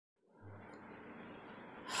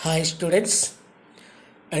Hi students,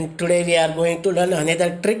 and today we are going to learn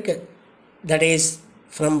another trick that is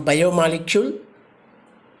from biomolecule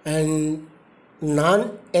and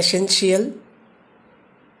non-essential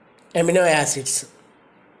amino acids.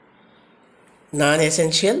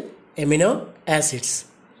 Non-essential amino acids.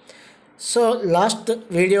 So last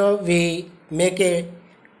video we make a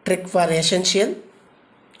trick for essential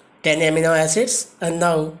 10 amino acids, and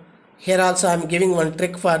now here also I am giving one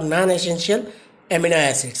trick for non-essential amino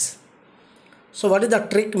acids. So what is the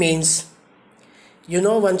trick means? You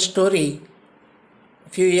know one story a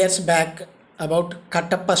few years back about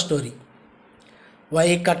Kattappa story.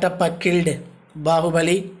 Why Kattappa killed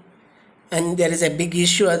Bahubali, and there is a big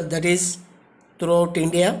issue that is throughout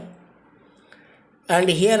India. And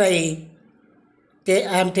here I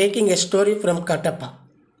am taking a story from Kattappa.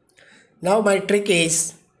 Now my trick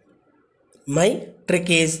is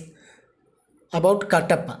about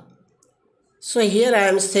Kattappa. So here I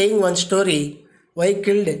am saying one story why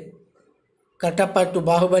killed Kattappa to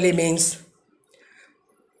Bahubali means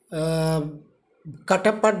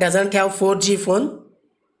Kattappa doesn't have 4G phone.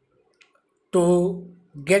 To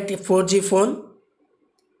get a 4G phone,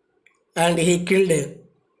 and he killed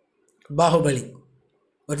Bahubali.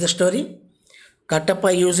 What's the story?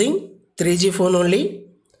 Kattappa using 3G phone only,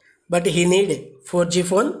 but he need 4G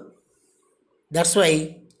phone. That's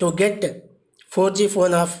why to get 4G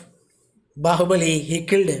phone of Bahubali, he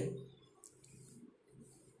killed.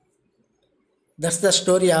 That's the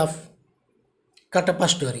story of Kattappa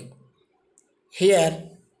story. Here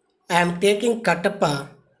I am taking Kattappa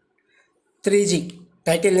 3G.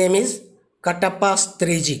 Title name is Kattappa's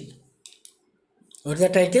 3G. What's the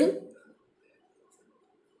title?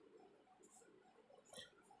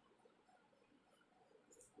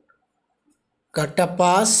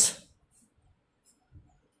 Kattappa's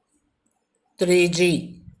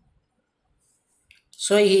 3G.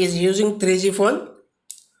 So he is using 3G phone.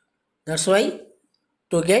 That's why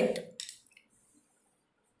to get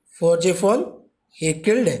 4G phone, he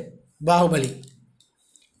killed Bahubali.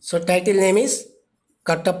 So title name is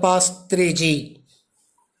Kattappa's 3G.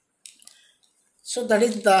 So that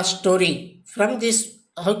is the story. From this,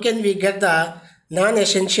 how can we get the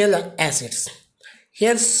non-essential acids?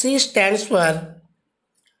 Here C stands for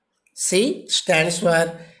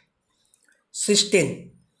cysteine.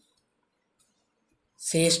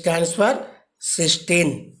 C stands for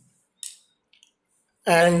cysteine.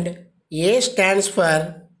 And A stands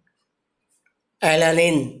for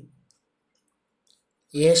alanine.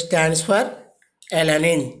 A stands for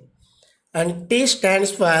alanine. And T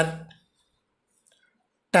stands for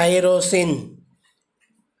tyrosine.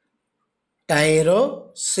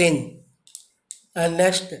 And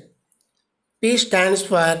next P stands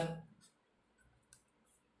for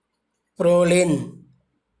proline.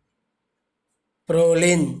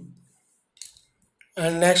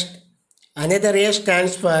 And next another A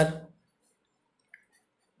stands for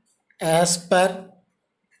aspartic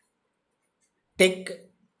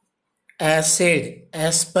acid.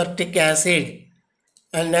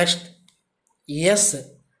 And next S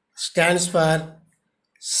stands for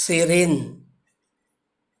serine.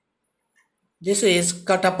 This is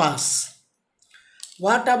Kattappa's.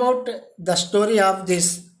 What about the story of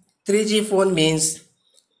this 3G phone means?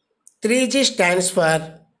 3G stands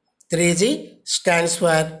for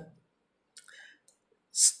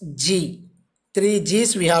G. 3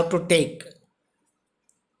 G's we have to take.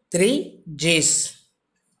 3 G's.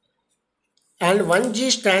 And 1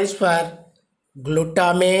 G stands for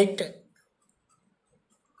glutamate.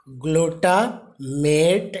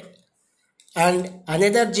 And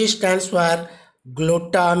another G stands for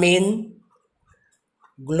glutamine.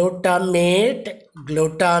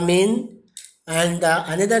 And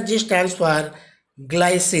another G stands for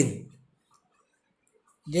glycine.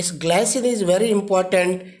 This glycine is very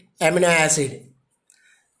important amino acid.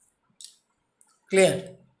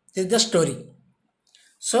 Clear? This is the story.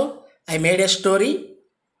 So I made a story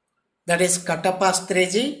that is Kattappa's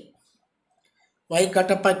 3G. Why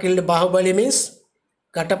Kattappa killed Bahubali means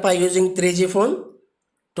Kattappa using 3G phone.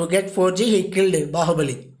 To get 4G he killed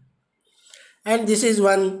Bahubali. And this is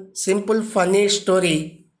one simple funny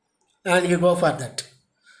story, and we go for that.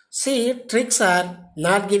 See, tricks are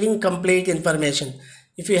not giving complete information.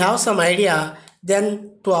 If you have some idea,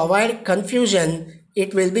 then to avoid confusion,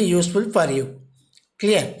 it will be useful for you.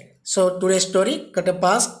 Clear? So today's story,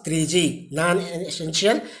 Kattappa's 3G,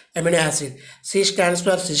 non-essential amino acid. C stands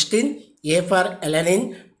for cysteine, A for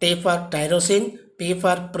alanine, T for tyrosine, P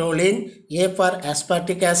for proline, A for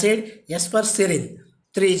aspartic acid, S for serine.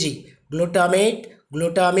 3G, glutamate,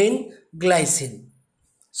 glutamine, glycine.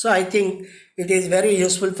 So I think it is very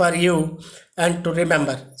useful for you. and to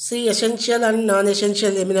remember. See, essential and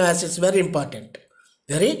non-essential amino acids very important.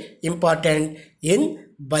 Very important in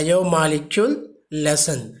biomolecule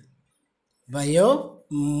lesson.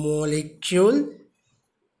 Biomolecule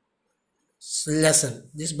lesson.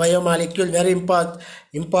 This biomolecule very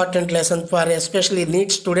important lesson for especially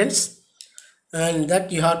Neet students, and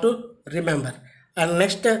that you have to remember. And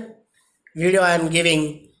next video I am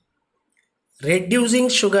giving reducing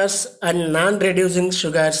sugars and non-reducing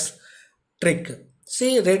sugars trick.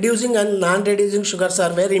 See, reducing and non-reducing sugars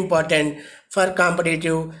are very important for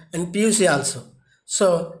competitive and PUC also.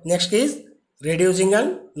 So next is reducing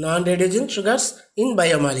and non-reducing sugars in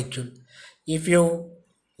biomolecule. If you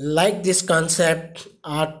like this concept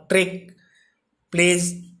or trick,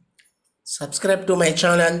 please subscribe to my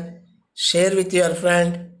channel, share with your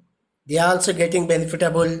friend. They are also getting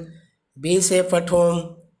benefitable. Be safe at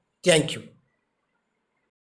home. Thank you.